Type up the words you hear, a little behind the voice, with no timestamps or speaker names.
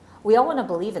We all want to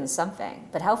believe in something,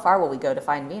 but how far will we go to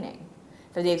find meaning?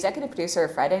 From the executive producer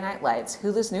of Friday Night Lights,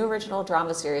 Hulu's new original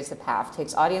drama series, The Path,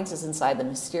 takes audiences inside the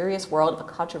mysterious world of a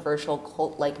controversial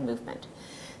cult-like movement.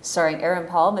 Starring Aaron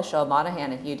Paul, Michelle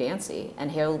Monaghan, and Hugh Dancy, and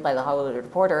hailed by The Hollywood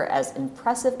Reporter as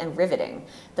impressive and riveting,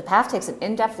 The Path takes an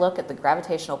in-depth look at the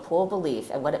gravitational pull of belief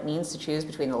and what it means to choose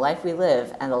between the life we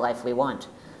live and the life we want.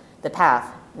 The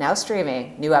Path, now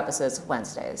streaming, new episodes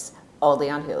Wednesdays,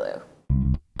 only on Hulu.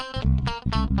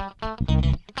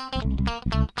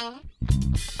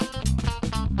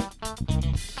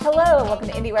 Hello, and welcome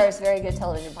to IndieWire's Very Good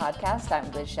Television Podcast. I'm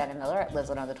Liz Shannon Miller at Liz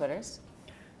on the Twitters.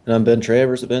 And I'm Ben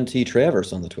Travers at Ben T.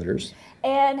 Travers on the Twitters.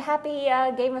 And happy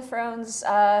Game of Thrones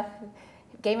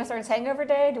Hangover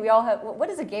Day. Do we all have? What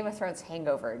is a Game of Thrones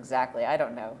hangover exactly? I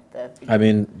don't know. I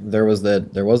mean, there was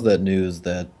that news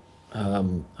that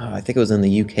I think it was in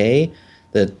the UK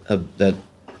that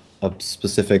a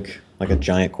specific, like, a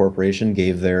giant corporation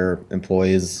gave their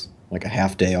employees like a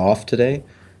half day off today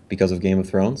because of Game of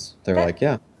Thrones. They were like,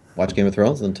 yeah, watch Game of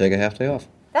Thrones and take a half day off.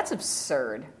 That's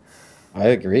absurd. I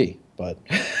agree, but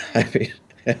I mean,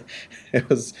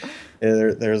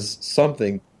 there's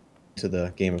something to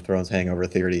the Game of Thrones hangover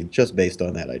theory just based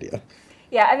on that idea.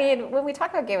 Yeah, I mean, when we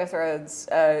talk about Game of Thrones,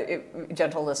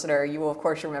 gentle listener, you will of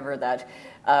course remember that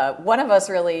one of us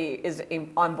really is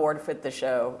on board with the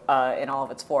show in all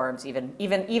of its forms, even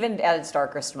at its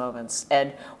darkest moments,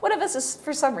 and one of us is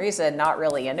for some reason not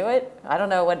really into it. I don't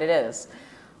know what it is.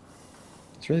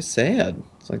 It's really sad.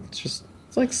 It's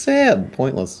like sad,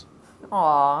 pointless.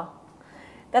 Aw,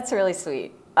 that's really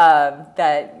sweet.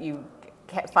 That you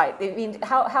can't fight. I mean,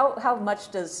 how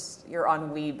much does your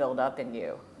ennui build up in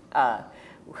you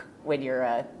when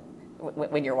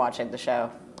you're watching the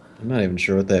show? I'm not even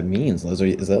sure what that means, Liz.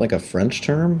 Is that like a French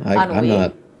term? I'm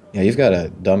not. Yeah, you've got to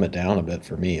dumb it down a bit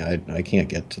for me. I can't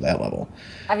get to that level.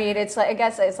 I mean, it's like, I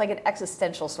guess it's like an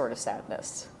existential sort of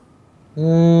sadness.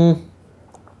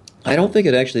 I don't think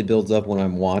it actually builds up when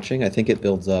I'm watching. I think it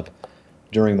builds up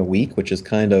during the week, which is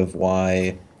kind of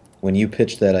why when you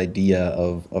pitched that idea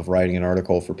of writing an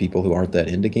article for people who aren't that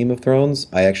into Game of Thrones,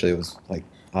 I actually was like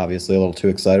obviously a little too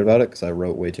excited about it because I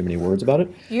wrote way too many words about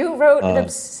it. You wrote an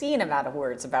obscene amount of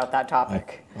words about that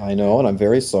topic. I know, and I'm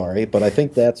very sorry, but I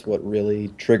think that's what really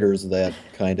triggers that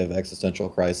kind of existential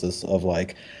crisis of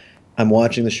like, I'm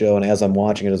watching the show, and as I'm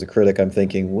watching it as a critic, I'm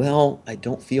thinking, well, I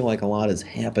don't feel like a lot is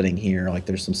happening here. Like,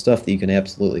 there's some stuff that you can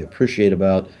absolutely appreciate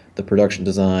about the production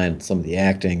design, some of the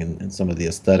acting, and some of the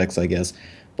aesthetics, I guess.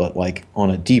 But, like,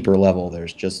 on a deeper level,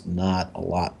 there's just not a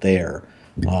lot there,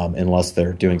 unless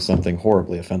they're doing something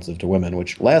horribly offensive to women,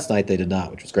 which last night they did not,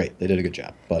 which was great. They did a good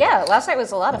job. But, yeah, last night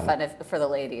was a lot of fun for the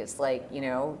ladies. Like, you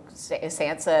know,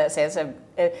 Sansa.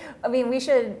 I mean,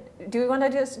 do we want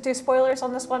to do spoilers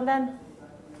on this one, Ben?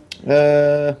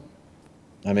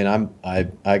 I mean,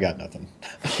 I got nothing.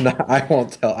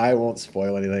 I won't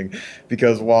spoil anything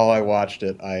because while I watched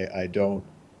it, I don't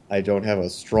have a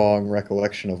strong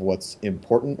recollection of what's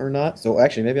important or not. So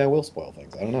actually, maybe I will spoil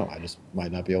things. I don't know. I just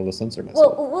might not be able to censor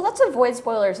myself. Well, let's avoid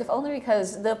spoilers, if only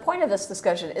because the point of this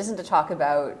discussion isn't to talk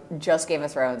about just Game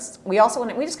of Thrones. We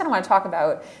just kind of want to talk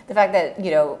about the fact that,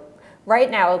 you know, right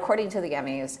now, according to the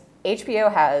Emmys,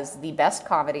 HBO has the best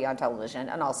comedy on television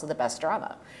and also the best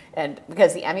drama. And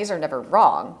because the Emmys are never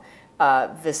wrong,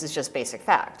 this is just basic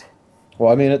fact.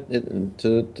 Well, I mean,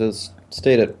 to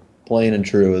state it plain and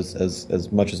true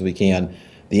as much as we can,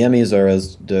 the Emmys are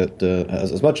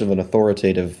as much of an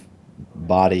authoritative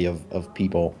body of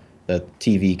people that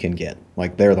TV can get.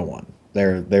 Like, they're the one.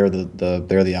 They're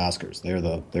the Oscars.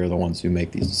 They're the ones who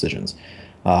make these decisions.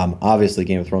 Obviously,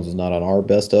 Game of Thrones was not on our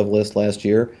best of list last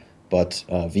year. But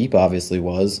Veep obviously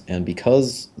was, and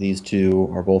because these two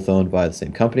are both owned by the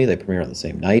same company, they premiere on the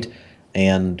same night,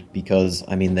 and because,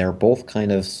 I mean, they're both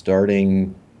kind of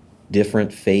starting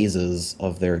different phases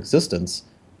of their existence,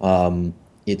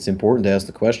 it's important to ask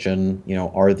the question, you know,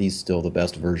 are these still the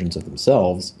best versions of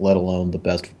themselves, let alone the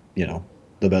best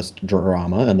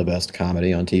drama and the best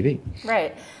comedy on TV?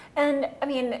 Right. And, I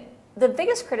mean, the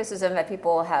biggest criticism that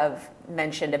people have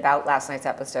mentioned about last night's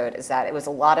episode is that it was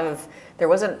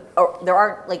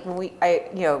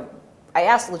I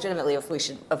asked legitimately if we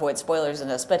should avoid spoilers in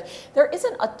this, but there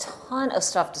isn't a ton of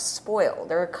stuff to spoil.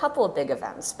 There are a couple of big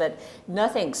events, but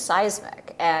nothing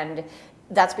seismic. And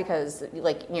that's because,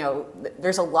 like, you know,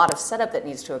 there's a lot of setup that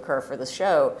needs to occur for the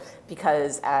show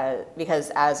because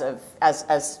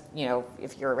as you know,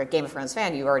 if you're a Game of Thrones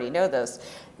fan, you already know this.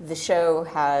 The show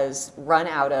has run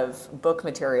out of book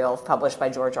material published by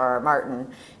George R.R. Martin.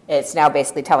 It's now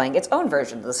basically telling its own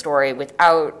version of the story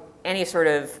without any sort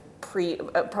of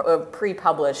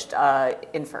pre-published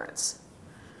inference.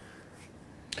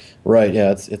 Right,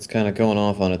 yeah, it's kind of going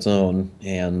off on its own,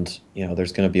 and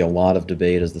there's going to be a lot of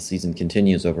debate as the season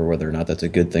continues over whether or not that's a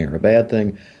good thing or a bad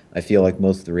thing. I feel like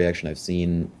most of the reaction I've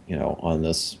seen, on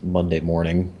this Monday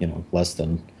morning, less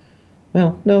than,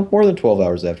 well, no, more than 12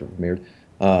 hours after it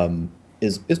premiered,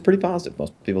 is pretty positive.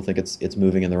 Most people think it's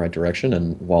moving in the right direction,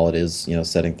 and while it is,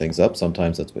 setting things up,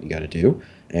 sometimes that's what you got to do,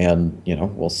 and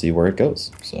we'll see where it goes.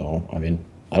 So, I mean,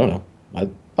 I don't know. I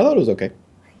thought it was okay.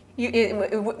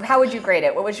 How would you grade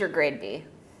it? What would your grade be?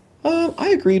 I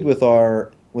agreed with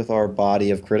our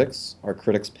body of critics, our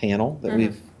critics panel that Mm-hmm.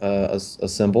 we've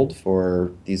assembled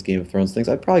for these Game of Thrones things.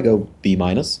 I'd probably go B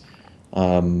minus,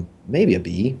 maybe a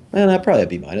B, and probably a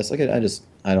B minus. Like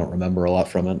I don't remember a lot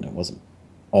from it. And it wasn't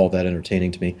all that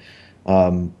entertaining to me.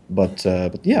 But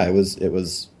yeah, it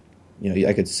was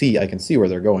I can see where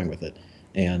they're going with it,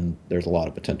 and there's a lot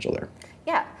of potential there.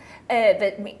 Yeah.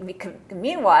 But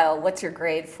meanwhile, what's your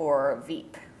grade for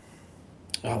Veep?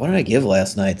 Oh, what did I give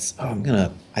last night's?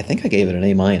 I think I gave it an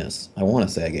A minus. I want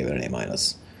to say I gave it an A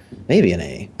minus, maybe an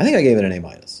A. I think I gave it an A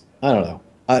minus. I don't know.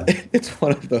 It's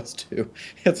one of those two.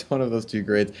 It's one of those two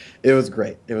grades. It was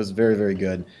great. It was very, very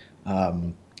good.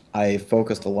 I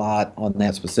focused a lot on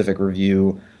that specific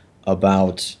review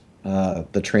about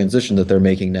the transition that they're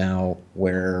making now,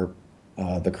 where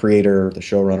the creator, the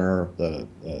showrunner,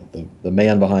 the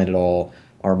man behind it all,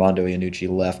 Armando Iannucci,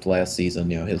 left last season.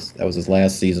 That was his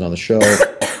last season on the show.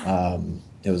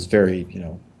 It was very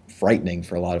frightening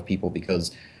for a lot of people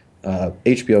because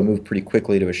HBO moved pretty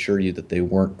quickly to assure you that they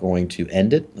weren't going to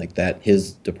end it, like that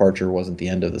his departure wasn't the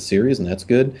end of the series, and that's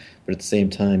good. But at the same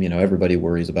time, everybody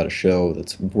worries about a show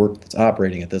that's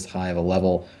operating at this high of a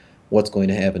level. What's going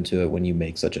to happen to it when you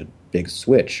make such a big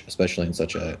switch, especially in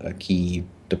such a key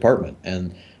department?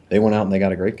 And they went out and they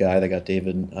got a great guy. They got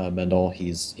David Mendel.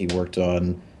 He worked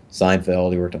on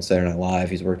Seinfeld. He worked on Saturday Night Live.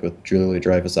 He's worked with Julia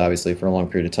Louis-Dreyfus, obviously, for a long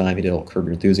period of time. He did all Curb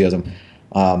Your Enthusiasm.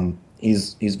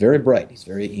 He's very bright.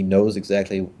 He knows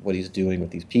exactly what he's doing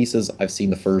with these pieces. I've seen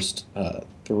the first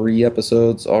 3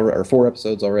 episodes or 4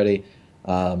 episodes already,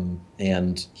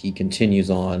 and he continues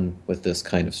on with this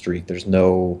kind of streak. There's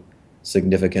no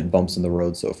significant bumps in the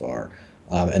road so far.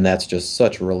 And that's just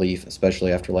such a relief,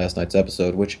 especially after last night's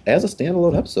episode, which, as a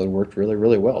standalone episode, worked really,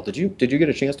 really well. Did you get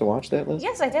a chance to watch that, Liz?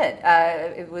 Yes, I did.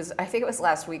 I think it was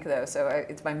last week though, so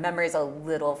my memory's a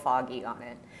little foggy on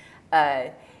it.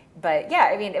 But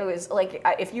yeah, I mean, it was like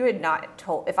if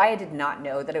I did not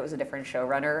know that it was a different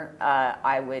showrunner,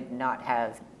 I would not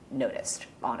have noticed,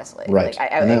 honestly. Right.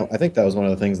 Like I think that was one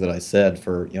of the things that I said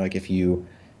for, like if you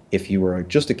were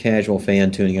just a casual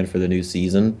fan tuning in for the new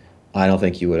season, I don't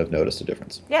think you would have noticed a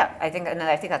difference. yeah, I think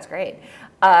that's great.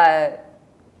 What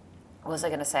was I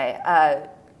going to say?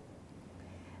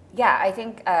 Yeah, I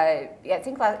think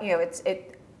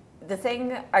the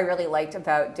thing I really liked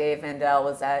about Dave Mandel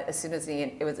was that as soon as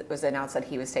it was announced that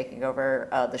he was taking over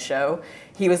the show,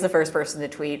 he was the first person to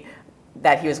tweet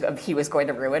that he was going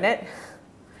to ruin it,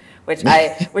 which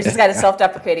is kind of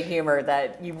self-deprecating humor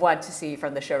that you want to see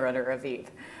from the showrunner of Veep.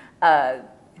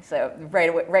 So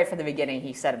right from the beginning,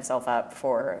 he set himself up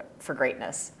for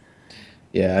greatness.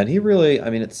 Yeah, and he really, I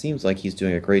mean, it seems like he's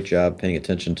doing a great job paying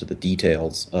attention to the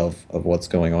details of what's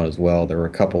going on as well. There were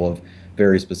a couple of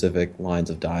very specific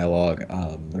lines of dialogue.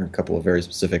 There are a couple of very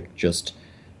specific just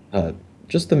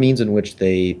the means in which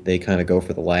they kind of go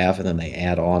for the laugh and then they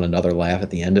add on another laugh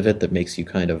at the end of it that makes you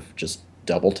kind of just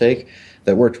double take.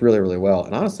 That worked really, really well.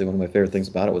 And honestly, one of my favorite things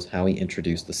about it was how he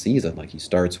introduced the season. Like he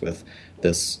starts with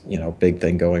this, big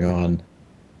thing going on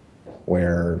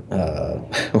where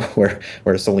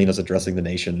where Selena's addressing the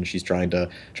nation and she's trying to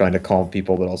calm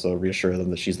people but also reassure them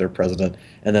that she's their president.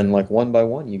 And then like one by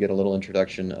one you get a little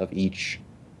introduction of each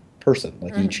person,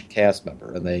 like each cast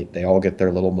member, and they all get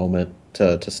their little moment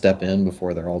to step in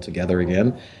before they're all together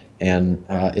again. And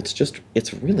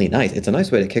it's really nice. It's a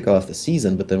nice way to kick off the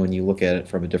season, but then when you look at it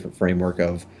from a different framework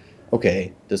of,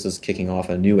 okay, this is kicking off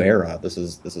a new era. This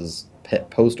is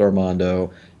post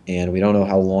Armando, and we don't know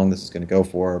how long this is going to go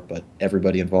for, but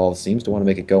everybody involved seems to want to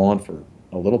make it go on for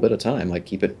a little bit of time, like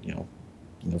keep it,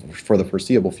 for the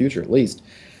foreseeable future at least.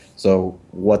 So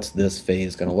what's this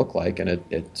phase going to look like? And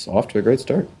it's off to a great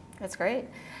start. That's great.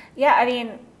 Yeah, I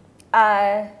mean,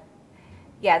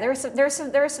 yeah, there was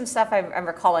some stuff I'm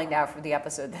recalling now from the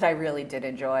episode that I really did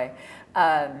enjoy.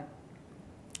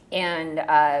 And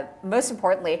most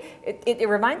importantly, it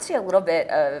reminds me a little bit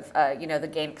of the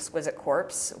game Exquisite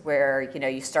Corpse, where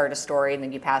you start a story and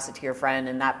then you pass it to your friend,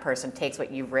 and that person takes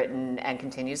what you've written and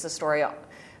continues the story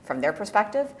from their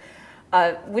perspective.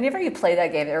 Whenever you play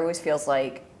that game, it always feels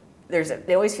like there's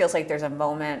a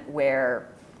moment where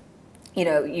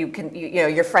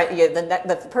your friend,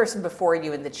 the person before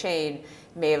you in the chain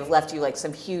may have left you like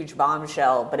some huge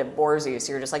bombshell, but it bores you,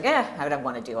 so you're just like, I don't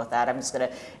want to deal with that. I'm just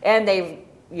gonna, and they,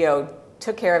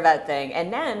 took care of that thing,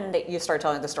 and then you start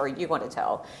telling the story you want to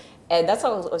tell, and that's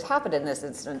what happened in this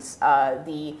instance.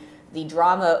 The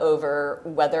drama over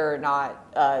whether or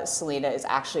not Selena is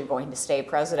actually going to stay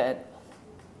president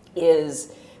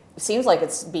seems like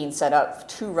it's being set up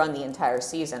to run the entire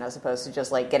season, as opposed to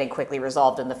just like getting quickly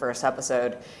resolved in the first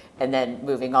episode and then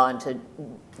moving on to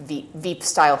Veep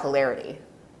style hilarity.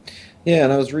 Yeah,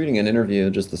 and I was reading an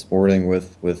interview just this morning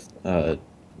with the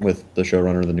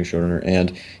showrunner, the new showrunner,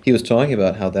 and he was talking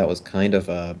about how that was kind of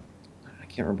I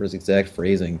can't remember his exact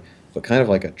phrasing, but kind of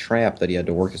like a trap that he had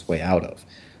to work his way out of.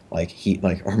 Like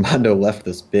Armando left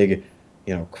this big,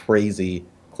 crazy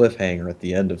cliffhanger at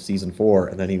the end of season 4,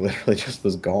 and then he literally just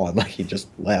was gone. Like, he just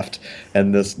left,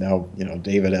 and this now,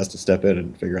 David has to step in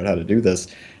and figure out how to do this.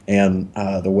 And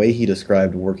the way he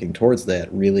described working towards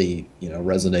that really,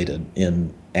 resonated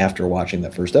in after watching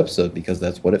that first episode, because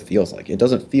that's what it feels like. It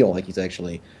doesn't feel like he's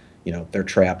actually, they're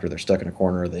trapped or they're stuck in a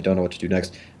corner or they don't know what to do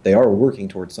next. They are working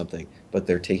towards something, but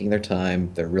they're taking their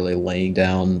time. They're really laying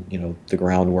down, the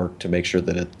groundwork to make sure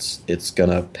that it's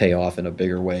going to pay off in a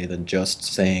bigger way than just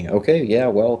saying, okay, yeah,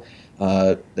 well,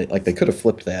 they could have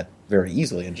flipped that very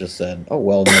easily and just said, oh,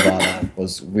 well, Nevada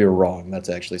we were wrong. That's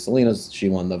actually Selena's. She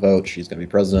won the vote. She's going to be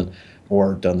president.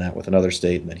 Or done that with another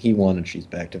state and then he won and she's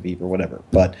back to Veep or whatever.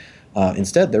 But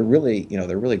instead, they're really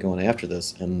going after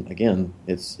this. And again,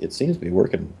 it seems to be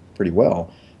working pretty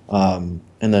well. And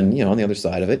then, on the other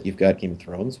side of it, you've got Game of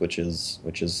Thrones, which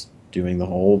is doing the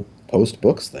whole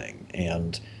post-books thing.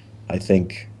 And I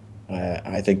think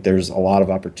there's a lot of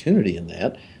opportunity in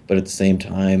that. But at the same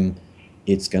time,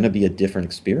 it's going to be a different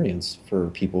experience for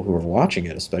people who are watching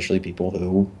it, especially people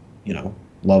who,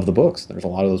 love the books. There's a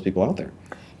lot of those people out there.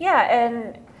 Yeah,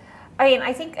 and I mean,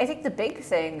 I think the big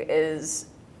thing is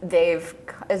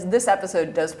as this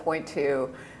episode does point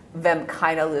to them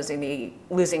kind of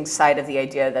losing sight of the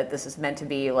idea that this is meant to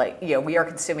be like, we are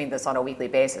consuming this on a weekly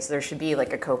basis. There should be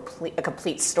like a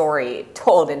complete story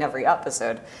told in every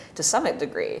episode to some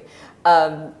degree.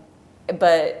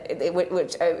 But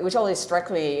which always struck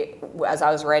me as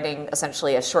I was writing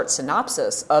essentially a short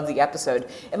synopsis of the episode.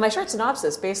 And my short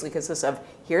synopsis basically consists of,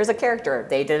 here's a character,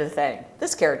 they did a thing.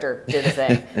 This character did a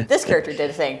thing. This character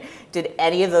did a thing. Did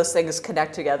any of those things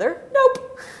connect together?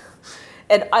 Nope.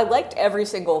 And I liked every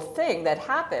single thing that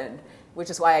happened, which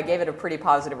is why I gave it a pretty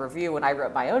positive review when I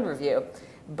wrote my own review.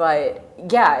 But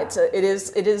yeah,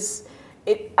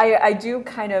 I do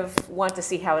kind of want to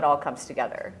see how it all comes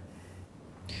together.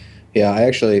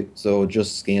 Yeah, so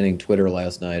just scanning Twitter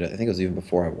last night, I think it was even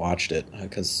before I watched it,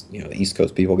 because, the East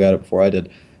Coast people got it before I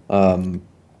did. But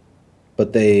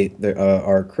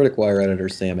our Critic Wire editor,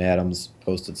 Sam Adams,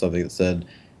 posted something that said,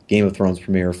 Game of Thrones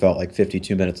premiere felt like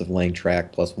 52 minutes of laying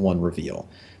track plus one reveal.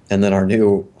 And then our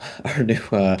new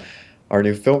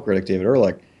film critic, David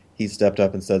Ehrlich, he stepped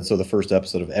up and said, so the first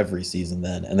episode of every season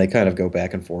then, and they kind of go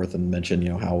back and forth and mention,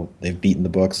 how they've beaten the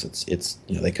books. It's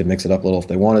they could mix it up a little if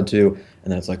they wanted to,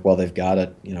 and then it's like, well, they've got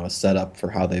it, a setup for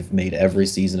how they've made every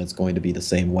season. It's going to be the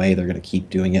same way. They're going to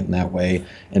keep doing it in that way,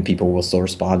 and people will still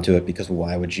respond to it, because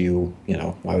why would you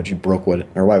break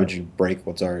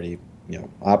what's already,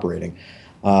 operating?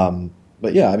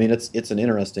 But yeah, I mean, it's an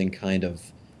interesting kind of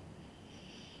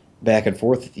back and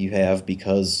forth that you have,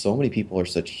 because so many people are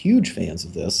such huge fans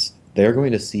of this. They're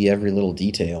going to see every little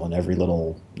detail and every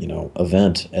little,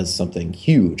 event as something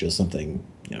huge, as something,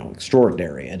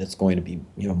 extraordinary, and it's going to be,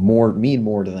 mean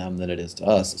more to them than it is to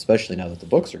us, especially now that the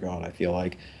books are gone, I feel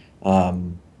like.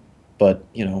 But,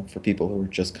 for people who are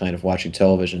just kind of watching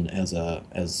television as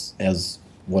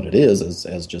what it is,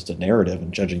 as just a narrative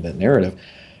and judging that narrative,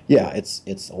 yeah, it's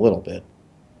a little bit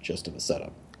just of a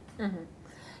setup. Mm-hmm.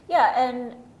 Yeah,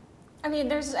 and I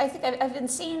mean, I think I've been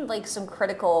seeing like some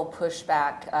critical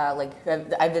pushback.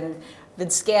 I've been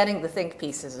scanning the think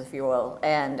pieces, if you will,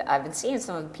 and I've been seeing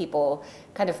some of the people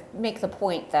kind of make the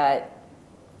point that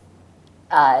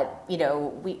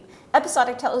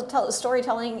episodic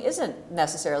storytelling isn't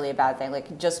necessarily a bad thing.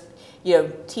 Like, just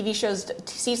TV shows,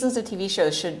 seasons of TV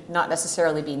shows should not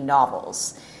necessarily be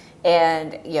novels,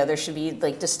 and there should be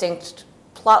like distinct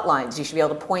plot lines. You should be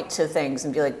able to point to things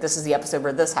and be like, this is the episode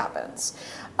where this happens.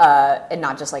 And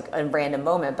not just like a random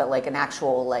moment, but like an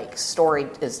actual like story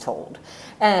is told.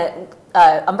 And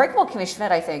Unbreakable Kimmy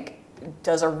Schmidt, I think,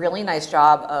 does a really nice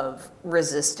job of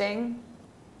resisting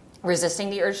resisting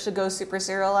the urge to go super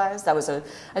serialized. That was I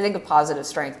think a positive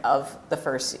strength of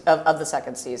the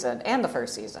second season and the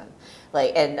first season.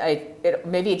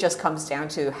 Maybe it just comes down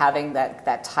to having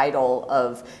that title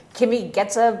of Kimmy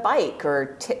gets a bike,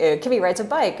 or Kimmy rides a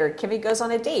bike, or Kimmy goes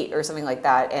on a date, or something like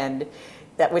that, and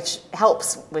that which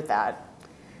helps with that.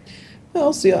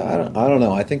 Well, see, I don't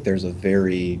know. I think there's a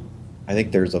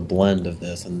blend of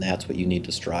this, and that's what you need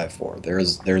to strive for.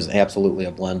 There's absolutely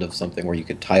a blend of something where you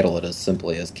could title it as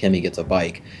simply as Kimmy gets a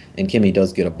bike, and Kimmy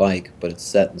does get a bike, but it's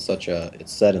set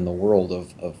in the world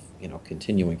of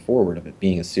continuing forward, of it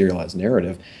being a serialized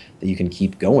narrative that you can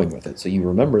keep going with it. So you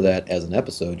remember that as an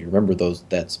episode, you remember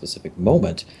that specific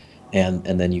moment, and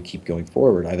then you keep going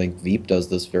forward. I think Veep does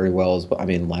this very well as well. I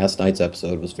mean, last night's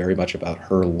episode was very much about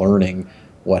her learning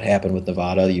what happened with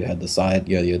Nevada. You had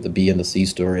you had the B and the C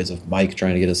stories of Mike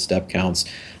trying to get his step counts.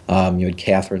 You had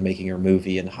Catherine making her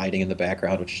movie and hiding in the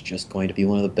background, which is just going to be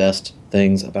one of the best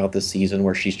things about this season,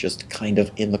 where she's just kind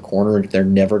of in the corner and they're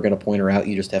never going to point her out.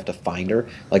 You just have to find her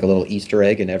like a little Easter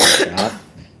egg in every shot.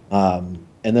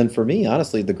 And then for me,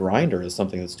 honestly, the Grinder is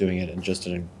something that's doing it in just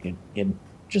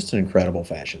an incredible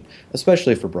fashion,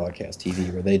 especially for broadcast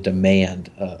TV, where they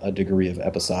demand a degree of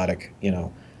episodic,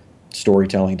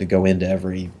 storytelling to go into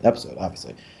every episode,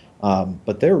 obviously.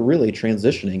 But they're really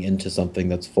transitioning into something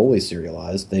that's fully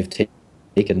serialized. They've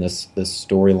taken this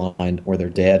storyline where their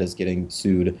dad is getting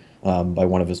sued by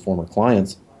one of his former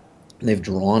clients, and they've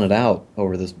drawn it out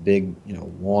over this big,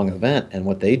 long event. And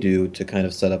what they do to kind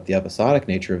of set up the episodic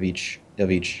nature of each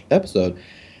episode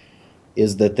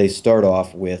is that they start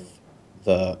off with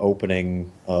the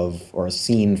opening of, or a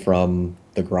scene from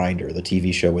The Grinder, the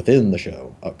TV show within the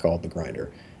show called The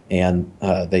Grinder. And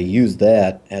they use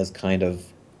that as kind of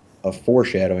a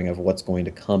foreshadowing of what's going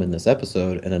to come in this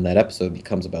episode, and then that episode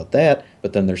becomes about that,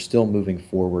 but then they're still moving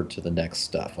forward to the next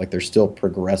stuff. Like, they're still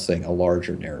progressing a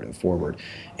larger narrative forward.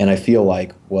 And I feel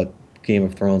like what Game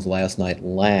of Thrones last night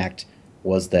lacked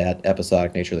was that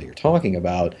episodic nature that you're talking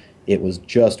about. It was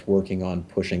just working on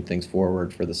pushing things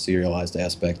forward for the serialized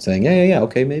aspect, saying, yeah,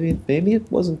 okay, maybe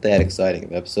it wasn't that exciting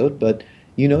of an episode, but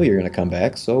you're going to come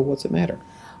back, so what's it matter?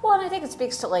 Well, and I think it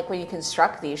speaks to, when you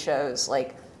construct these shows,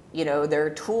 there are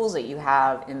tools that you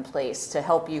have in place to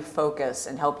help you focus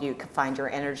and help you find your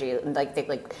energy. And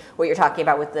like what you're talking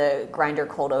about with the Grinder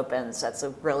cold opens, that's a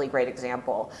really great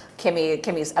example.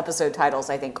 Kimmy's episode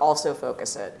titles, I think, also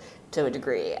focus it to a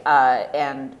degree. But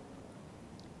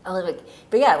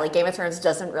yeah, Game of Thrones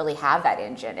doesn't really have that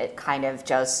engine. It kind of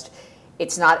just...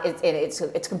 It's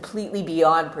completely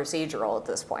beyond procedural at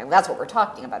this point. That's what we're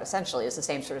talking about, essentially, is the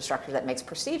same sort of structure that makes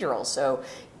procedural so,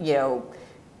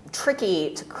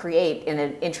 tricky to create in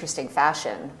an interesting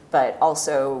fashion, but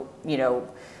also,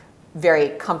 very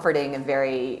comforting and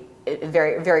very,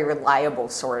 very, very reliable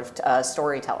sort of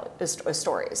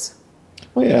stories.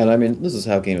 Well, yeah, and I mean, this is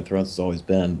how Game of Thrones has always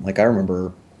been. I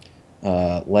remember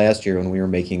last year when we were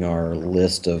making our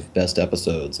list of best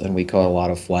episodes, and we caught a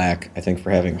lot of flack, I think, for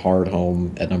having Hard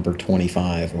Home at number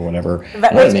 25 or whatever. I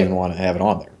didn't even want to have it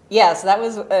on there. Yeah, so that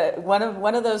was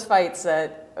one of those fights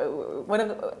that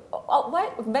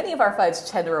many of our fights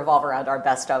tend to revolve around our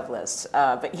best of lists.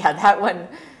 But yeah, that one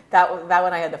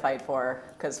I had to fight for,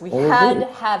 because we had to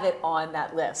have it on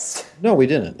that list. No, we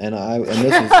didn't, and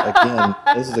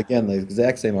this is again the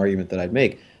exact same argument that I'd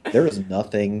make. There is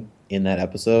nothing in that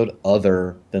episode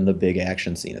other than the big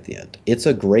action scene at the end. It's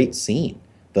a great scene.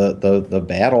 The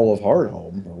Battle of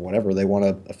Hardhome, or whatever they want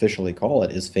to officially call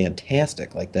it, is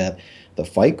fantastic. Like that, the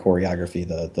fight choreography,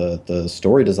 the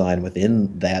story design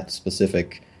within that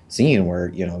specific scene, where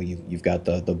you've got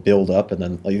the build up, and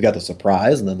then you've got the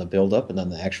surprise, and then the build up, and then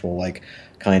the actual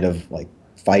kind of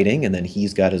fighting, and then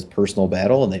he's got his personal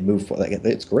battle, and they move forward.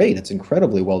 It's great. It's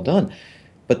incredibly well done.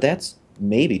 But that's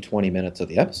maybe 20 minutes of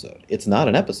the episode. It's not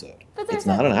an episode. It's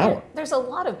not an hour. There's a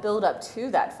lot of build up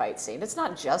to that fight scene. It's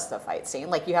not just the fight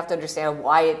scene. You have to understand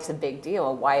why it's a big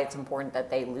deal and why it's important that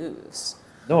they lose.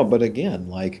 No, but again,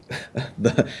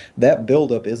 that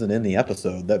build up isn't in the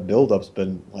episode. That build up's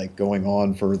been going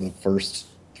on for the first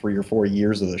 3 or 4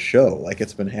 years of the show.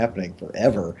 It's been happening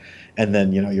forever. And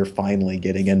then, you're finally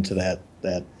getting into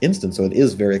that instance. So it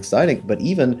is very exciting. But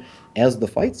even as the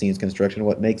fight scene's construction,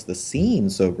 what makes the scene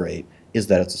so great is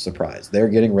that it's a surprise. They're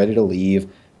getting ready to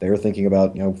leave. They're thinking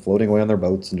about, floating away on their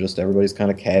boats, and just everybody's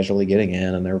kind of casually getting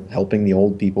in, and they're helping the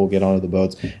old people get onto the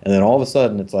boats. And then all of a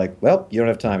sudden it's well, you don't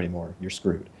have time anymore. You're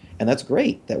screwed. And that's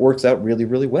great. That works out really,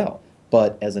 really well.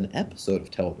 But as an episode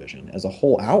of television, as a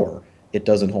whole hour, it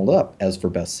doesn't hold up. As for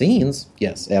best scenes,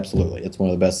 yes, absolutely. It's one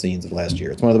of the best scenes of last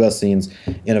year. It's one of the best scenes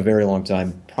in a very long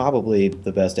time. Probably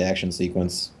the best action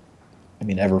sequence,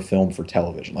 ever filmed for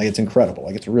television. It's incredible.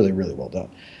 It's really, really well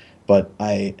done. But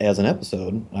as an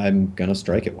episode, I'm gonna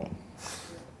strike it one.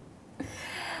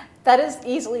 That is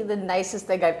easily the nicest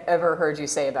thing I've ever heard you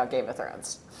say about Game of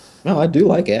Thrones. No, I do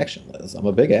like action, Liz. I'm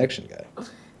a big action guy.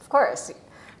 Of course.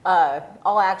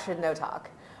 All action, no talk.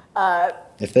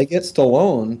 If they get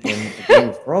Stallone in the Game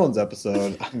of Thrones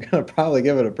episode, I'm gonna probably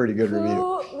give it a pretty good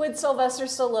review. Who would Sylvester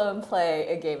Stallone play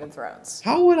in Game of Thrones?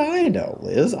 How would I know,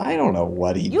 Liz? I don't know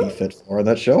what he'd be fit for in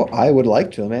that show. I would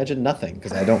like to imagine nothing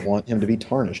because I don't want him to be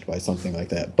tarnished by something like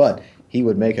that. But he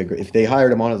would make a great, if they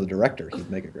hired him on as a director, he'd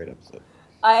make a great episode.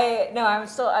 I'm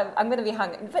going to be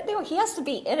hung. But no, he has to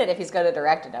be in it if he's going to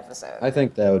direct an episode. I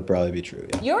think that would probably be true,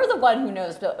 yeah. You're the one who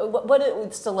knows what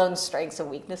Stallone's strengths and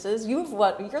weaknesses. You're the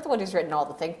one who's written all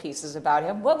the think pieces about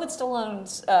him. What would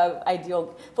Stallone's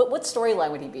ideal? What storyline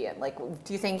would he be in? Like,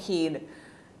 do you think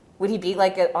would he be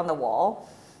like on the wall?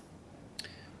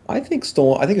 I think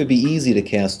it would be easy to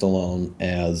cast Stallone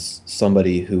as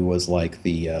somebody who was like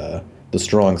the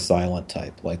strong silent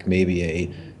type, like maybe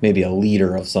a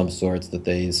leader of some sorts that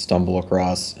they stumble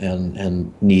across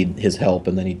and need his help,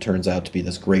 and then he turns out to be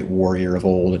this great warrior of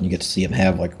old, and you get to see him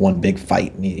have like one big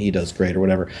fight, and he does great or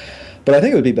whatever. But I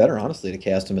think it would be better, honestly, to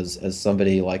cast him as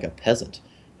somebody like a peasant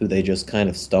who they just kind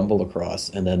of stumble across,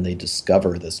 and then they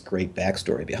discover this great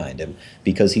backstory behind him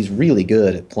because he's really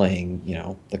good at playing,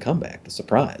 the comeback, the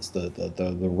surprise, the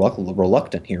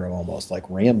reluctant hero almost, like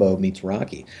Rambo meets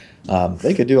Rocky.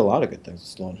 They could do a lot of good things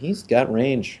with Stallone. He's got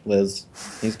range, Liz.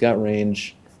 He's got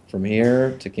range from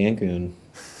here to Cancun.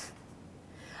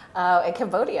 In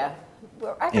Cambodia.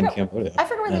 I forget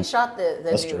where they shot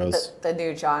the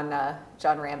new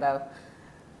John Rambo.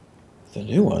 The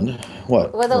new one?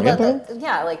 What? Well,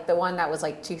 yeah, like the one that was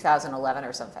like 2011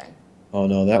 or something. Oh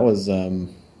no, that was or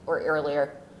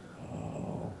earlier.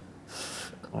 Oh,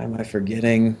 why am I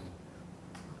forgetting?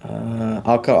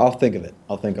 I'll think of it.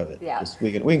 Yeah.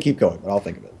 We can keep going, but I'll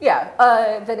think of it. Yeah,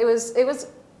 but it was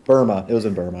Burma. It was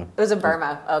in Burma. It was in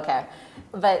Burma. Okay,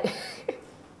 but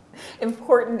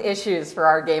important issues for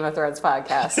our Game of Thrones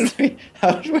podcast.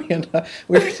 How did we end up?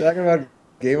 We were talking about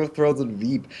Game of Thrones and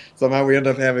Veep. Somehow we end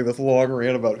up having this long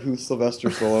rant about who Sylvester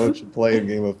Stallone should play in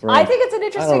Game of Thrones. I think it's an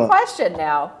interesting question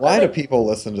now. Why do people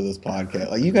listen to this podcast?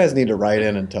 Like, you guys need to write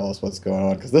in and tell us what's going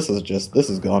on, because this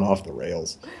has gone off the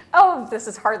rails. Oh, this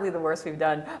is hardly the worst we've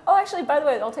done. Oh, actually, by the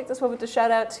way, I'll take this moment to shout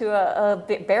out to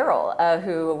Beryl,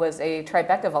 who was a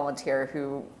Tribeca volunteer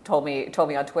who told me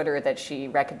on Twitter that she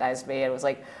recognized me and was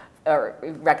like, or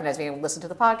recognize me and listen to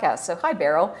the podcast. So hi,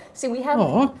 Beryl. See, we have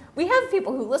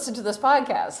people who listen to this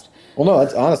podcast. Well, no,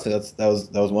 that's honestly that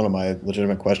was one of my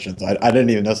legitimate questions. I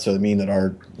didn't even necessarily mean that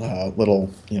our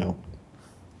little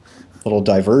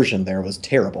diversion there was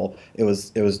terrible. It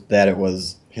was that it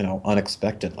was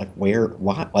unexpected. Like,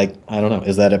 what? Like, I don't know.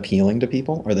 Is that appealing to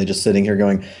people? Or are they just sitting here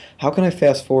going, how can I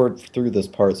fast forward through this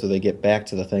part so they get back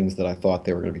to the things that I thought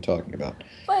they were going to be talking about?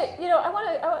 But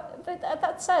but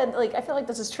that said, like, I feel like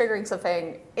this is triggering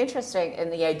something interesting in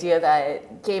the idea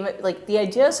that the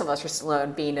idea of Sylvester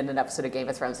Stallone being in an episode of Game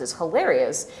of Thrones is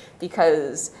hilarious,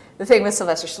 because the thing with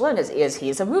Sylvester Stallone is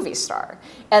he's a movie star,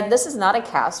 and this is not a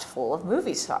cast full of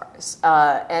movie stars,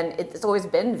 and it's always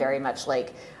been very much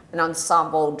like an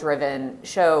ensemble-driven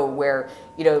show where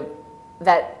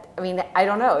I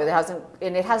don't know,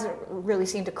 it hasn't really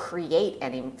seemed to create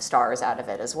any stars out of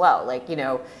it as well. Like,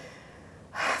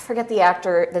 I forget the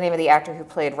name of the actor who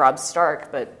played Robb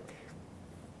Stark, but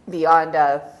beyond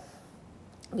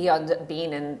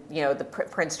being in, the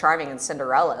Prince Charming and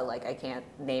Cinderella, like, I can't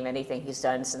name anything he's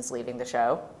done since leaving the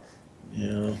show.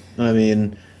 Yeah, I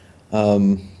mean,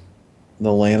 the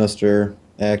Lannister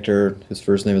actor, his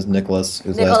first name is Nicholas.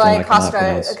 Nikolai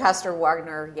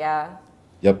Coster-Wagner, yeah.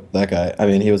 Yep, that guy. I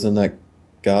mean, he was in that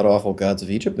god-awful Gods of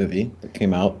Egypt movie that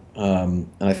came out, and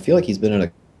I feel like he's been in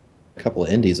a couple of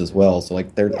indies as well, so like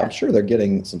I'm sure they're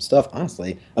getting some stuff.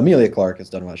 Honestly, Emilia Clarke has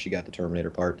done well. She got the Terminator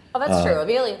part. Oh, that's true.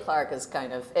 Emilia Clarke is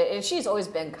she's always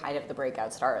been kind of the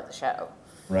breakout star of the show.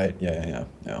 Right. Yeah.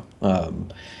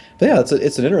 But yeah,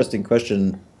 it's an interesting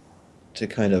question to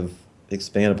kind of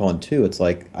expand upon too. It's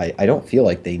like I don't feel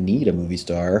like they need a movie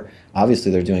star.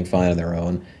 Obviously, they're doing fine on their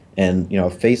own. And a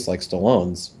face like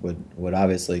Stallone's would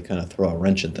obviously kind of throw a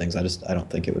wrench in things. I don't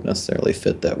think it would necessarily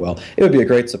fit that well. It would be a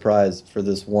great surprise for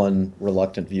this one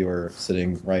reluctant viewer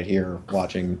sitting right here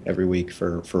watching every week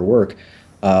for work.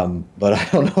 But I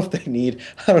don't know if they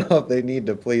need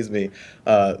to please me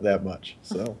that much.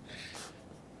 So.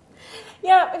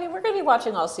 Yeah, I mean, we're going to be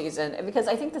watching all season, because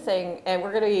I think the thing, and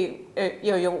we're going to be,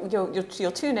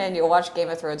 you'll tune in, you'll watch Game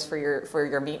of Thrones for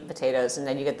your meat and potatoes, and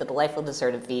then you get the delightful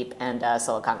dessert of Veep and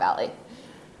Silicon Valley.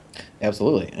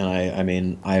 Absolutely, and I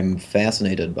mean, I'm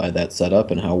fascinated by that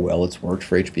setup and how well it's worked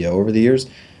for HBO over the years.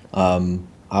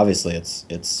 Obviously,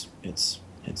 it's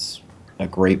a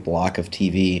great block of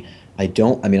TV. I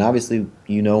don't. I mean, obviously,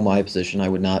 my position. I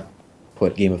would not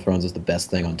put Game of Thrones as the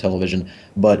best thing on television,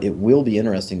 but it will be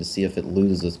interesting to see if it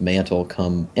loses its mantle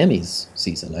come Emmys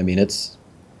season. I mean, it's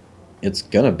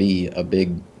gonna be a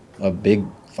big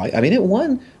fight. I mean, it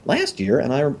won last year,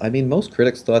 and I mean, most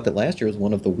critics thought that last year was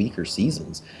one of the weaker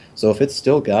seasons. So if it's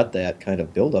still got that kind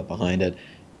of buildup behind it,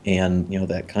 and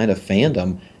that kind of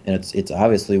fandom, and it's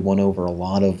obviously won over a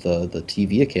lot of the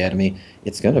TV Academy,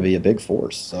 it's going to be a big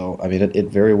force. So I mean, it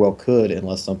very well could,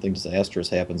 unless something disastrous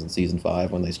happens in season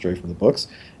 5 when they stray from the books.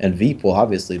 And Veep will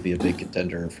obviously be a big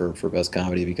contender for best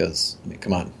comedy because I mean,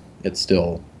 come on, it's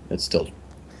still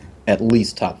at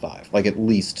least top 5, like at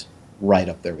least right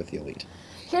up there with the elite.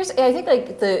 I think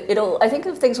I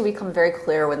think things will become very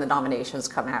clear when the nominations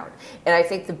come out. And I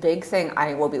think the big thing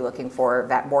I will be looking for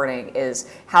that morning is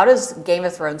how does Game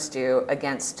of Thrones do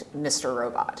against Mr.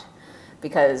 Robot?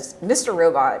 Because Mr.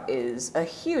 Robot is a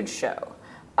huge show,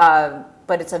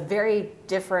 but it's a very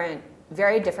different,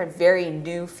 very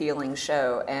new feeling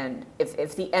show. And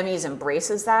if the Emmys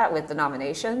embraces that with the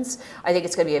nominations, I think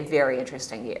it's going to be a very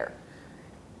interesting year.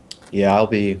 Yeah,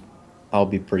 I'll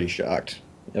be pretty shocked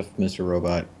if Mr.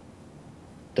 Robot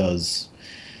does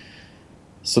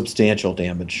substantial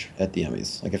damage at the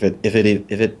Emmys. Like if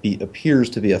it appears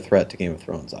to be a threat to Game of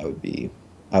Thrones, I would be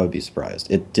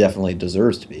surprised. It definitely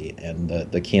deserves to be, and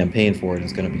the campaign for it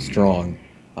is going to be strong.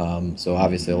 So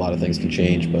obviously a lot of things can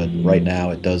change, but right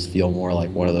now it does feel more like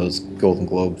one of those Golden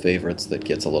Globe favorites that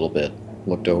gets a little bit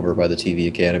looked over by the TV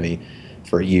Academy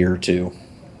for a year or two.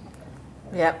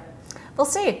 Yep, we'll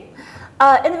see.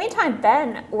 In the meantime,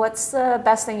 Ben, what's the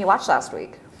best thing you watched last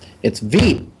week? It's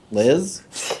Veep, Liz.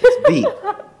 It's Veep,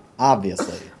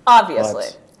 obviously. Obviously.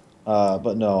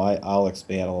 But no, I'll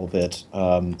expand a little bit.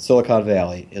 Silicon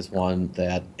Valley is one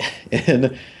that,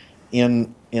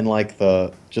 in like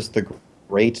the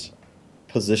great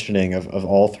positioning of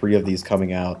all three of these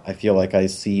coming out, I feel like I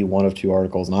see one of two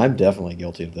articles, and I'm definitely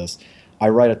guilty of this. I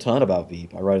write a ton about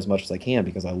Veep. I write as much as I can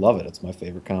because I love it. It's my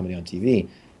favorite comedy on TV.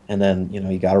 And then,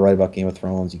 you got to write about Game of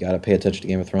Thrones. You got to pay attention to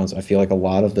Game of Thrones. I feel like a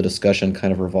lot of the discussion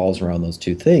kind of revolves around those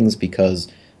two things because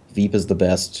Veep is the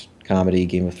best comedy.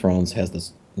 Game of Thrones has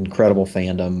this incredible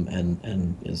fandom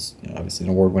and is obviously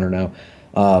an award winner now.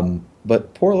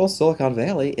 But poor little Silicon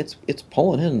Valley, it's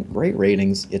pulling in great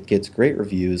ratings. It gets great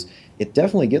reviews. It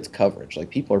definitely gets coverage.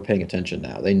 Like, people are paying attention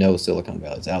now. They know Silicon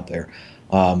Valley's out there.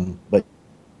 But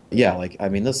yeah, like, I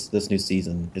mean, this new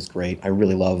season is great. I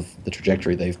really love the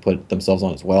trajectory they've put themselves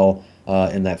on as well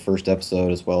in that first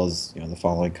episode, as well as the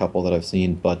following couple that I've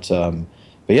seen. But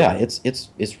yeah,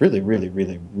 it's really, really,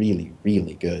 really, really,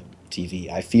 really good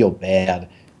TV. I feel bad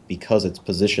because it's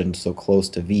positioned so close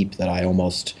to Veep that I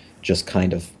almost just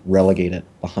kind of relegate it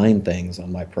behind things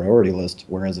on my priority list.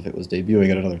 Whereas if it was debuting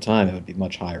at another time, it would be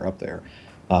much higher up there.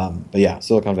 But yeah,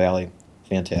 Silicon Valley,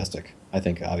 fantastic. I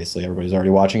think obviously everybody's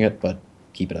already watching it, but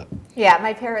keep it up. Yeah,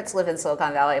 my parents live in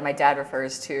Silicon Valley, and my dad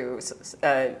refers to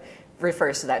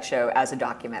that show as a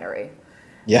documentary.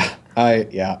 Yeah,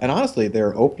 and honestly,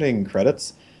 their opening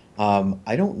credits,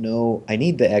 I don't know. I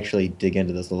need to actually dig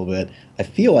into this a little bit. I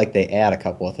feel like they add a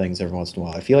couple of things every once in a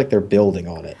while. I feel like they're building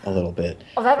on it a little bit.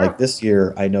 Like this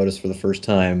year, I noticed for the first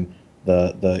time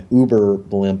the Uber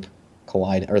blimp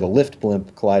or the Lyft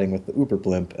blimp colliding with the Uber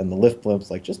blimp, and the Lyft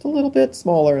blimp's like just a little bit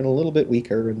smaller and a little bit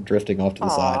weaker and drifting off to the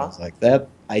side. I was like, that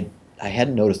I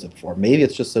hadn't noticed it before. Maybe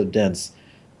it's just so dense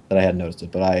that I hadn't noticed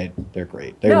it, but they're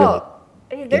great. They really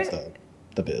get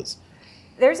the biz.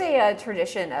 There's a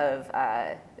tradition of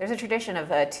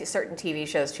certain TV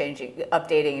shows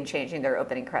updating and changing their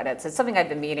opening credits. It's something I've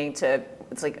been meaning to.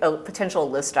 It's like a potential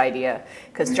list idea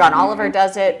because John Oliver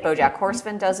does it, BoJack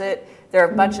Horseman does it. There are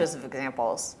bunches of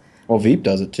examples. Well, Veep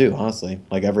does it too, honestly.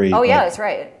 Like every. Oh yeah, that's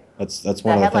right. That's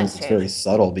one of the things that's very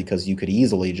subtle because you could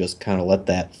easily just kind of let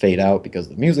that fade out because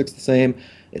the music's the same.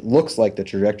 It looks like the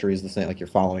trajectory is the same, like you're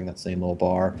following that same little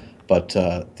bar, but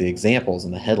the examples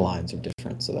and the headlines are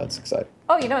different, so that's exciting.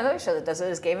 Oh, another show that does it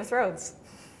is Game of Thrones.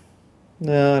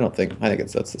 No, I don't think. I think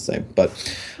that's the same. But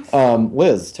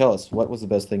Liz, tell us, what was the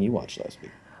best thing you watched last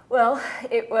week? Well,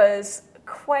 it was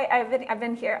quite. I've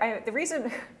been here. The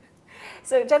reason.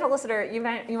 So, gentle listener, you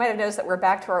might have noticed that we're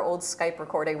back to our old Skype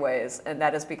recording ways, and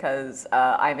that is because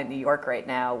I'm in New York right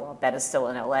now while Ben is still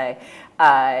in LA,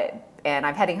 and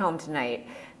I'm heading home tonight.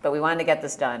 But we wanted to get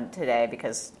this done today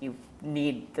because you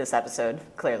need this episode,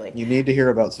 clearly. You need to hear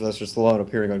about Sylvester Stallone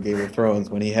appearing on Game of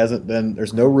Thrones when he hasn't been.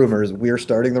 There's no rumors. We are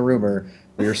starting the rumor.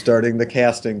 We are starting the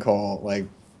casting call. Like,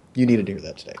 You needed to hear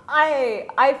that today.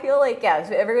 I feel like, yeah,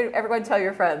 everyone tell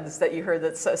your friends that you heard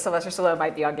that Sylvester Stallone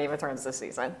might be on Game of Thrones this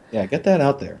season. Yeah, get that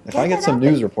out there. If I Get get that some out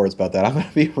there. news reports about that, I'm going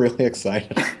to be really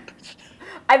excited.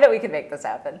 I bet we can make this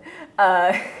happen.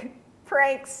 Uh,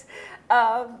 pranks.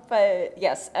 But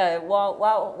yes,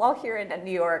 while here in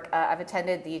New York, I've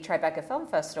attended the Tribeca Film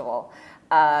Festival,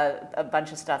 a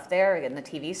bunch of stuff there in the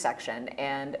TV section.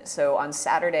 And so on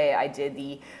Saturday, I did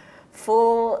the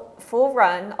full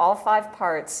run, all 5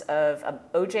 parts of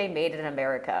OJ Made in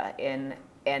America, and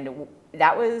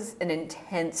that was an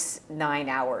intense 9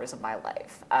 hours of my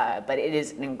life. But it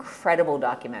is an incredible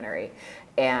documentary,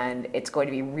 and it's going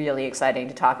to be really exciting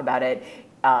to talk about it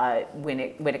when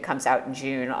it comes out in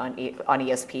June on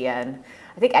ESPN.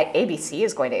 I think ABC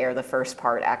is going to air the first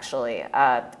part actually,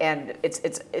 and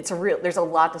it's a real. There's a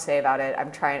lot to say about it.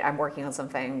 I'm working on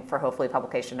something for hopefully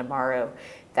publication tomorrow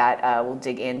that will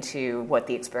dig into what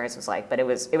the experience was like. But it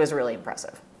was really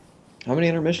impressive. How many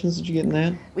intermissions did you get in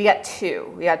that? We got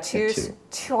two. We got two Got two.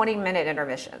 20-minute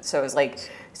intermissions. So it was like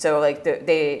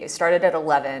they started at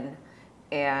 11.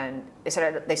 And they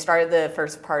started the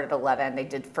first part at 11. They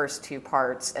did first 2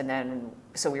 parts, and then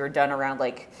so we were done around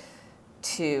like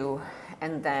 2,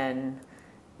 and then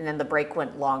the break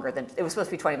went longer than it was supposed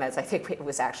to be 20 minutes. I think it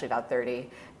was actually about 30,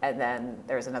 and then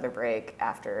there was another break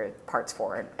after parts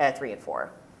 3 and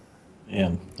 4.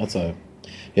 Man,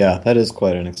 yeah, that is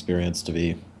quite an experience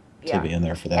to Yeah. be in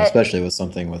there for that, Uh, especially with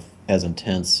something with as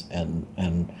intense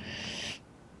and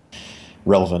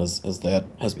relevant as that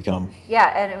has become.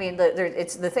 Yeah, and I mean,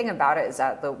 it's the thing about it is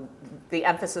that the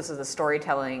emphasis of the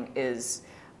storytelling is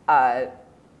uh,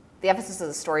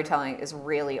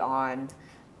 really on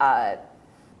uh,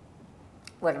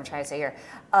 what I'm trying to say here.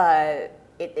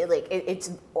 It's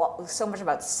so much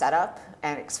about setup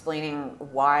and explaining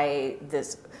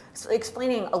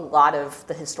a lot of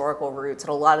the historical roots and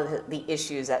a lot of the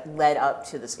issues that led up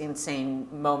to this insane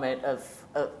moment of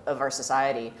our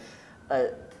society. Uh,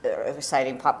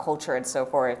 Reciting pop culture and so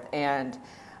forth, and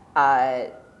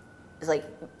it's like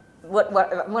what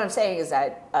I'm saying is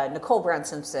that Nicole Brown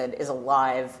Simpson is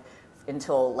alive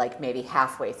until like maybe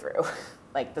halfway through,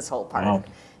 like this whole part. Wow.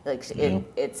 Like Yeah,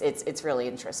 it's really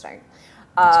interesting.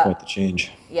 that's Uh, quite the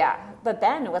change. yeah, but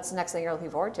Ben, what's the next thing you're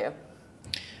looking forward to?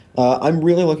 I'm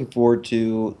really looking forward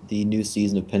to the new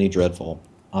season of Penny Dreadful.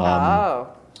 Oh,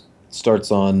 Starts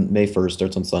on May 1st,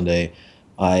 starts on Sunday.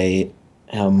 I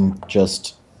am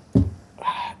just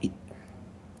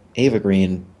Ava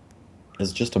Green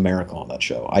is just a miracle on that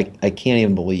show. I can't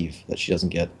even believe that she doesn't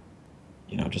get,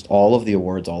 just all of the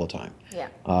awards all the time. yeah,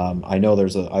 I know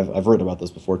I've written about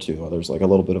this before too. There's like a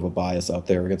little bit of a bias out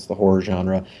there against the horror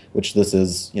genre, which this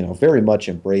is, very much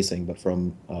embracing, but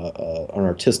from an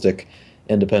artistic,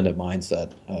 independent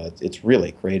mindset. It's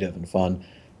really creative and fun.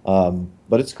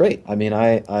 But it's great. I mean,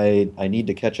 I need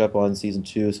to catch up on season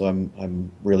 2, so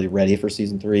I'm really ready for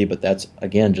season 3. But that's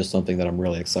again just something that I'm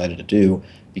really excited to do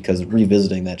because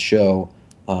revisiting that show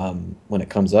when it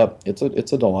comes up, it's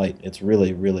a delight. It's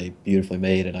really really beautifully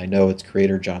made, and I know its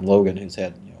creator John Logan, who's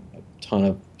had a ton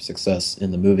of success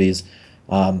in the movies.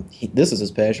 This is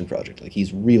his passion project. Like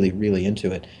he's really really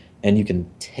into it, and you can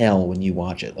tell when you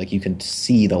watch it. Like you can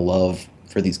see the love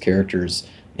for these characters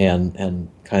and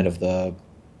kind of the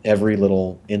every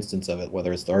little instance of it,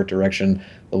 whether it's the art direction,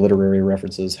 the literary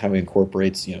references, how he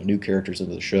incorporates new characters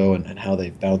into the show, and how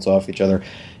they bounce off each other.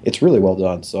 It's really well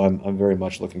done. So I'm very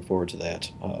much looking forward to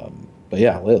that. But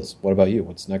yeah, Liz, what about you?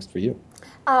 What's next for you?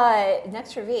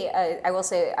 next for me, I will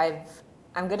say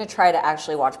I'm going to try to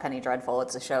actually watch Penny Dreadful.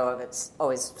 It's a show it's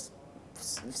always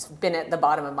been at the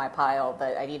bottom of my pile,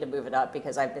 but I need to move it up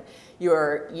because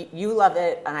you love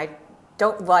it, and I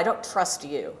don't trust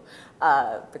you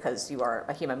because you are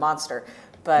a human monster.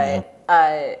 Yeah.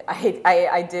 But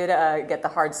I did get the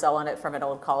hard sell on it from an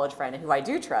old college friend who I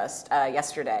do trust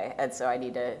yesterday, and so I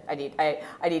need to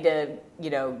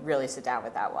really sit down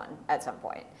with that one at some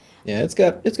point. Yeah, it's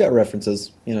got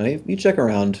references. You check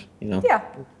around. Yeah.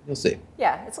 You'll see.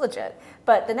 Yeah, it's legit.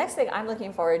 But the next thing I'm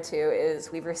looking forward to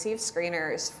is we've received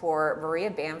screeners for Maria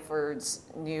Bamford's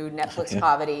new Netflix Yeah.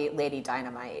 comedy, Lady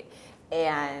Dynamite.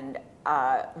 And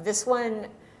this one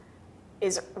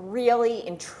is really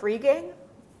intriguing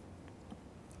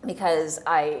because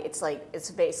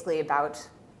it's basically about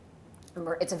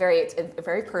it's a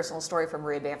very personal story from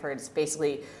Maria Bamford. It's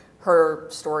basically her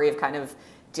story of kind of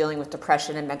dealing with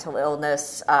depression and mental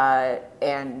illness,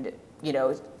 and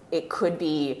it could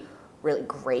be really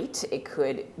great. It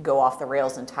could go off the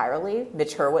rails entirely.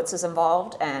 Mitch Hurwitz is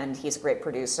involved, and he's a great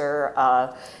producer.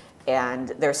 And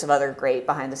there's some other great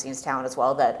behind-the-scenes talent as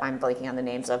well that I'm blanking on the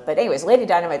names of. But anyways, Lady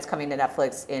Dynamite's coming to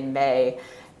Netflix in May,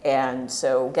 And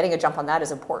so getting a jump on that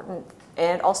is important.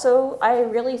 And also, I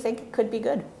really think it could be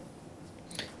good.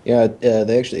 Yeah,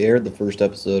 they actually aired the first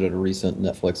episode at a recent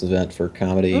Netflix event for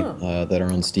comedy Mm. that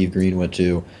our own Steve Green went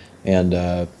to, and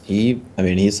I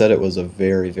mean, he said it was a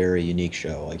very, very unique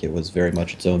show. Like it was very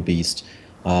much its own beast.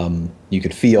 You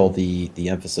could feel the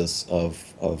emphasis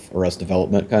of Arrested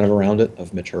Development kind of around it,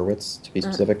 of Mitch Hurwitz to be Mm.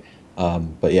 specific.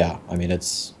 But yeah, I mean,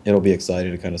 it'll be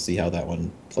exciting to kind of see how that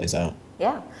one plays out.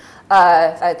 Yeah,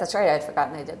 that's right. I'd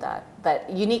forgotten they did that. But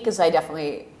unique is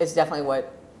definitely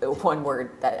what one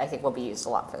word that I think will be used a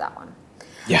lot for that one.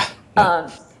 Yeah, yeah.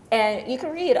 And you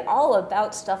can read all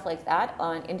about stuff like that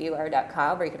on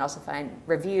IndieWire.com, where you can also find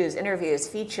reviews, interviews,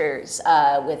 features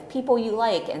with people you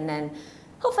like, and then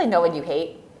hopefully no one you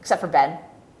hate, except for Ben,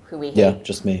 who we Yeah, hate.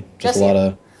 just me. Just Just a lot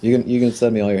you. of you can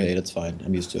send me all your hate. It's fine.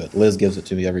 I'm used to it. Liz gives it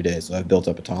to me every day, so I've built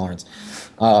up a tolerance.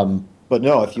 But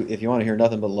no, if you want to hear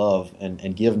nothing but love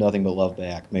and give nothing but love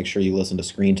back, make sure you listen to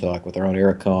Screen Talk with our own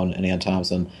Eric Cohn and Ann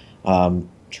Thompson.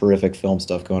 Terrific film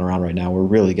stuff going around right now. We're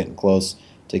really getting close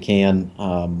to Cannes.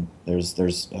 There's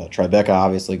Tribeca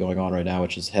obviously going on right now,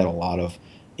 which has had a lot of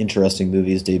interesting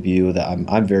movies debut. That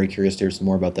I'm very curious to hear some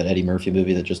more about that Eddie Murphy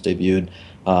movie that just debuted,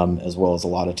 as well as a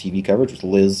lot of TV coverage, which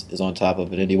Liz is on top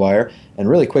of at IndieWire. And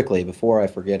really quickly, before I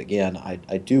forget again,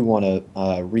 I do want to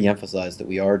reemphasize that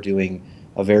we are doing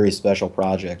a very special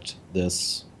project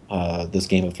this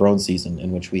Game of Thrones season,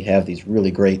 in which we have these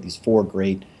four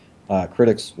great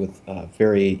critics with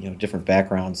very different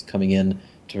backgrounds coming in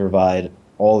to provide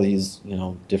all these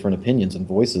different opinions and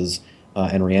voices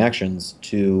and reactions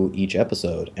to each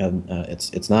episode. And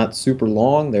it's not super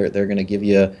long. They're going to give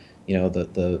you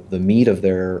the meat of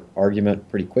their argument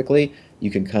pretty quickly.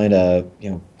 You can kind of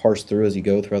parse through as you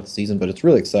go throughout the season, but it's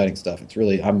really exciting stuff. It's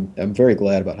really I'm very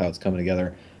glad about how it's coming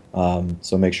together.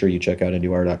 So make sure you check out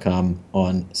IndieWire.com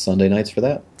on Sunday nights for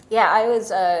that. Yeah, I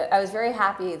was very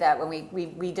happy that when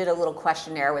we did a little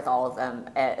questionnaire with all of them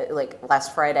like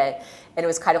last Friday, and it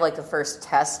was kind of like the first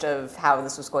test of how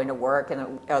this was going to work,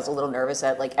 and I was a little nervous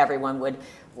that everyone would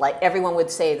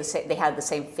say they had the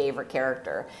same favorite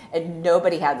character, and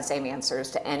nobody had the same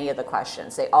answers to any of the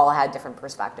questions. They all had different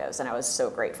perspectives, and I was so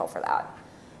grateful for that.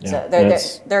 Yeah,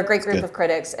 So they're a great group of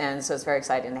critics, and so it's very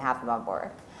exciting to have them on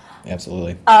board.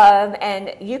 Absolutely.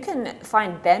 And you can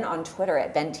find Ben on Twitter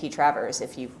at Ben T. Travers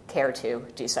if you care to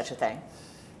do such a thing.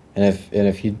 And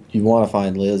if you want to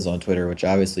find Liz on Twitter, which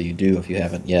obviously you do if you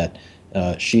haven't yet,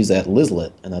 she's at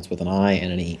Lizlet, and that's with an I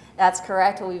and an E. That's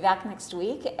correct. We'll be back next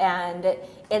week. And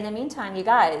in the meantime, you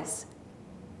guys,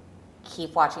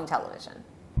 keep watching television.